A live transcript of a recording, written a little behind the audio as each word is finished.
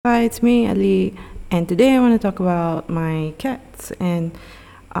Hi, it's me, Ali, and today I want to talk about my cats and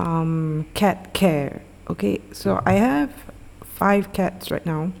cat care. Okay, so I have 5 cats right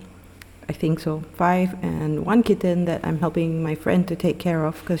now. I think so, 5 and 1 kitten that I'm helping my friend to take care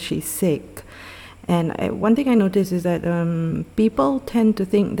of because she's sick. And one thing I noticed is that people tend to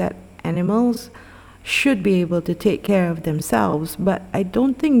think that animals should be able to take care of themselves, but I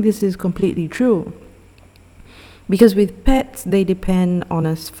don't think this is completely true. Because with pets, they depend on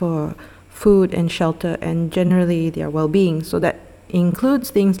us for food and shelter and generally their well being. So that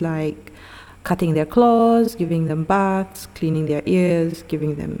includes things like cutting their claws, giving them baths, cleaning their ears,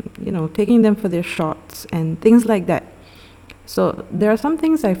 giving them, taking them for their shots and things like that. So there are some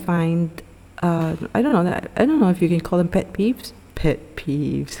things I find, I don't know if you can call them pet peeves. Pet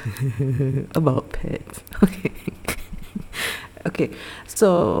peeves about pets. Okay. Okay,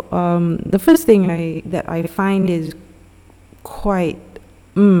 so the first thing that I find is quite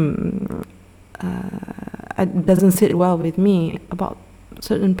it doesn't sit well with me about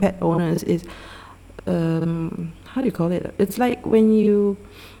certain pet owners is how do you call it? It's like when you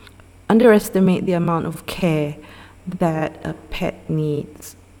underestimate the amount of care that a pet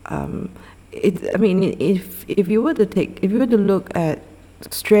needs. I mean, if you were to look at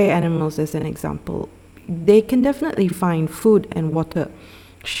stray animals as an example, they can definitely find food and water,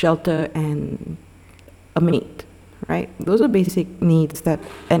 shelter and a mate, right? Those are basic needs that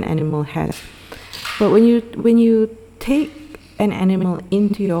an animal has. But when you take an animal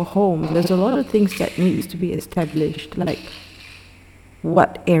into your home, there's a lot of things that needs to be established, like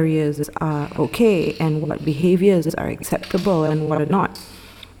what areas are okay and what behaviors are acceptable and what are not.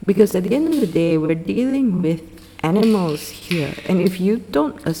 Because at the end of the day, we're dealing with animals here. And if you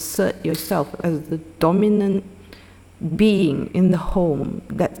don't assert yourself as the dominant being in the home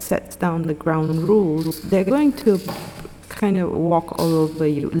that sets down the ground rules, they're going to kind of walk all over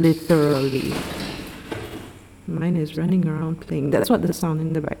you, literally. Mine is running around playing. That's what the sound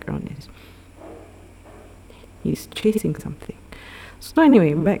in the background is. He's chasing something. So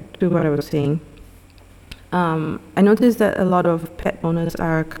anyway, back to what I was saying. I noticed that a lot of pet owners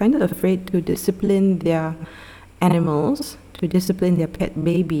are kind of afraid to discipline their animals, to discipline their pet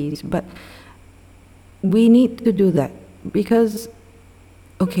babies, but we need to do that because,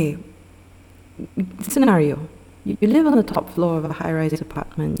 okay, scenario, you live on the top floor of a high-rise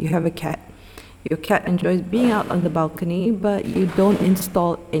apartment, you have a cat, your cat enjoys being out on the balcony, but you don't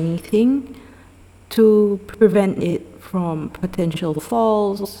install anything to prevent it from potential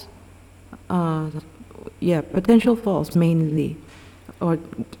falls, potential falls mainly, or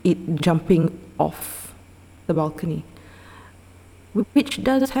it jumping off the balcony, which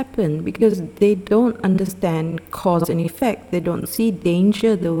does happen because they don't understand cause and effect. They don't see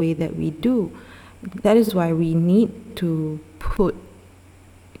danger the way that we do. That is why we need to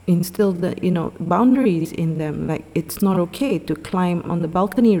instill the boundaries in them. Like, it's not okay to climb on the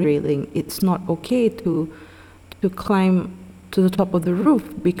balcony railing. It's not okay to climb to the top of the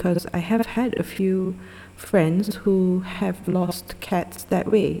roof, because I have had a few friends who have lost cats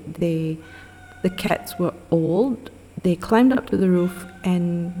that way. The cats were old, they climbed up to the roof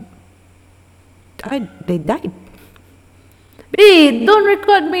and they died. Hey, don't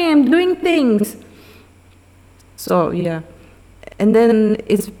record me, I'm doing things. So yeah. And then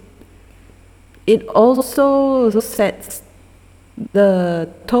it also sets the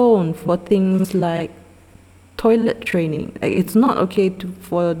tone for things like toilet training. Like, it's not okay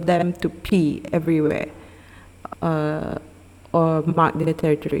for them to pee everywhere or mark their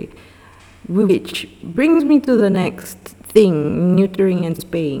territory. Which brings me to the next thing, neutering and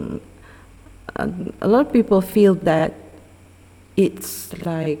spaying. A lot of people feel that it's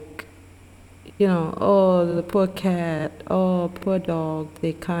like, oh, the poor cat, oh, poor dog,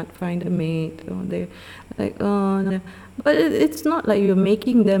 they can't find a mate, or they're like, oh, no. But it's not like you're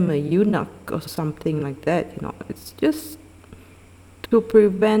making them a eunuch or something like that, It's just to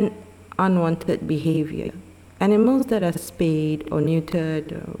prevent unwanted behavior. Animals that are spayed or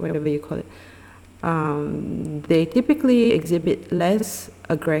neutered, or whatever you call it, they typically exhibit less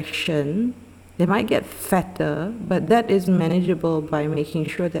aggression. They might get fatter, but that is manageable by making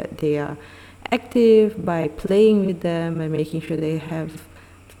sure that they are active, by playing with them, by making sure they have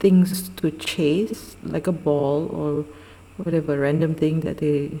things to chase, like a ball or whatever random thing that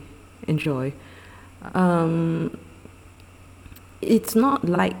they enjoy. It's not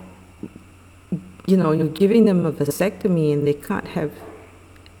like, you're giving them a vasectomy and they can't have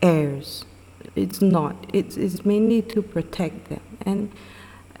heirs. It's not. It's mainly to protect them. And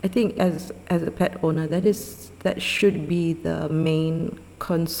I think as a pet owner, that should be the main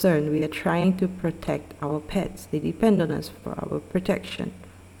concern. We are trying to protect our pets. They depend on us for our protection,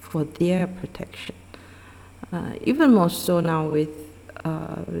 for their protection. Even more so now with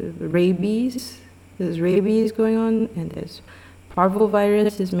rabies. There's rabies going on, and there's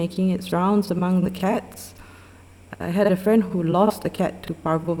parvovirus is making its rounds among the cats. I had a friend who lost a cat to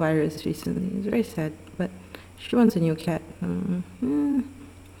parvovirus recently. It's very sad, but she wants a new cat.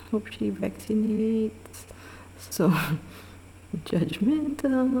 Hope she vaccinates. So,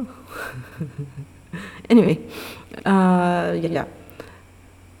 judgmental. Anyway, yeah.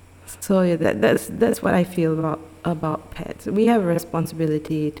 So yeah, that's what I feel about pets. We have a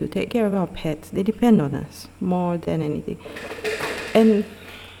responsibility to take care of our pets. They depend on us more than anything. And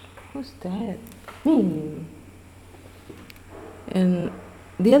who's that? Me. And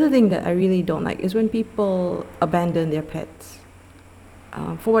the other thing that I really don't like is when people abandon their pets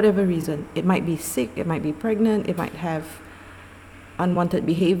for whatever reason. It might be sick, it might be pregnant, it might have unwanted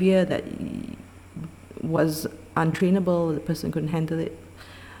behavior that was untrainable, the person couldn't handle it.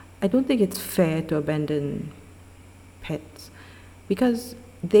 I don't think it's fair to abandon pets because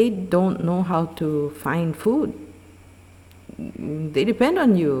they don't know how to find food. They depend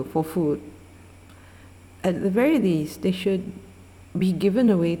on you for food. At the very least, they should be given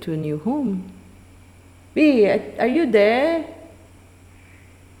away to a new home. B, are you there?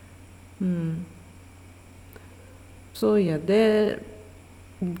 So yeah, they're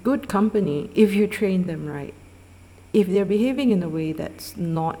good company if you train them right. If they're behaving in a way that's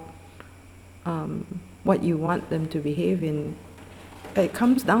not what you want them to behave in, it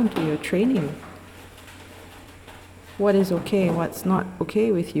comes down to your training. What is okay, what's not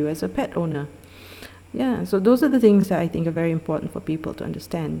okay with you as a pet owner. Yeah, so those are the things that I think are very important for people to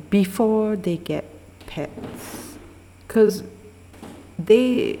understand before they get pets. Because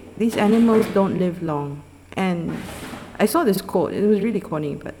these animals don't live long. And I saw this quote, it was really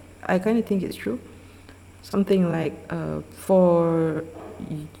corny, but I kind of think it's true. Something like,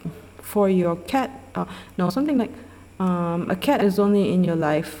 for your cat, something like, a cat is only in your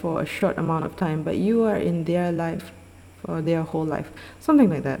life for a short amount of time, but you are in their life for their whole life. Something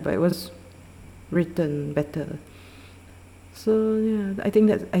like that, but it was written better. So yeah, I think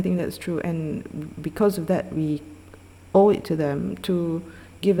that's true, and because of that, we owe it to them to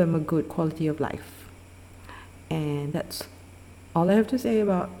give them a good quality of life. And that's all I have to say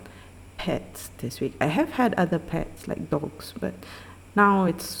about pets this week. I have had other pets like dogs, but now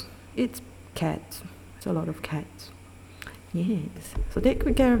it's cats. It's a lot of cats. Yes. So take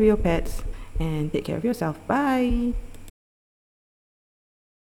good care of your pets and take care of yourself. Bye.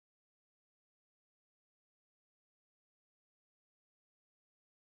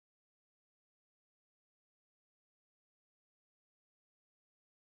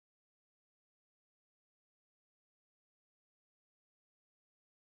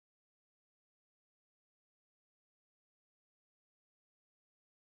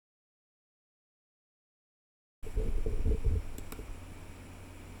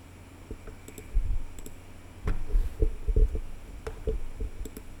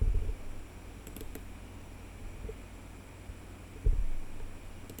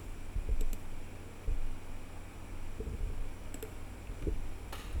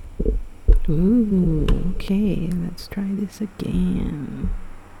 Ooh, okay, let's try this again.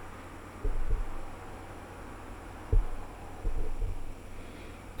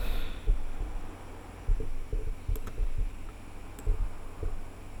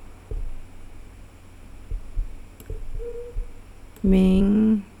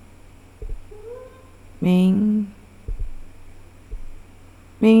 Ming, Ming,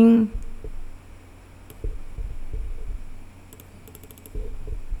 Ming.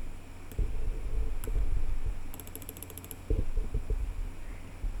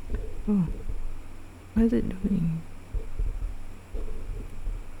 Oh, what is it doing?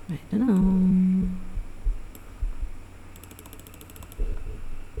 I don't know.